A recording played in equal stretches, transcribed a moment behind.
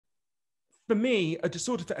for me, A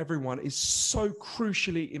Disorder for Everyone is so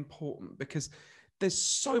crucially important because there's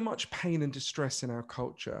so much pain and distress in our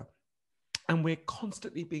culture. And we're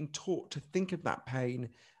constantly being taught to think of that pain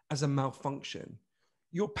as a malfunction.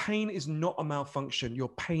 Your pain is not a malfunction. Your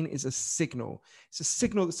pain is a signal. It's a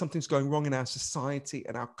signal that something's going wrong in our society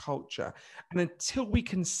and our culture. And until we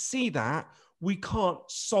can see that, we can't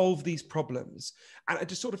solve these problems. And A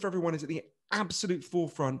Disorder for Everyone is at the absolute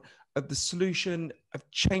forefront of the solution, of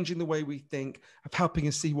changing the way we think, of helping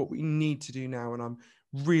us see what we need to do now. And I'm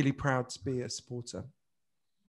really proud to be a supporter.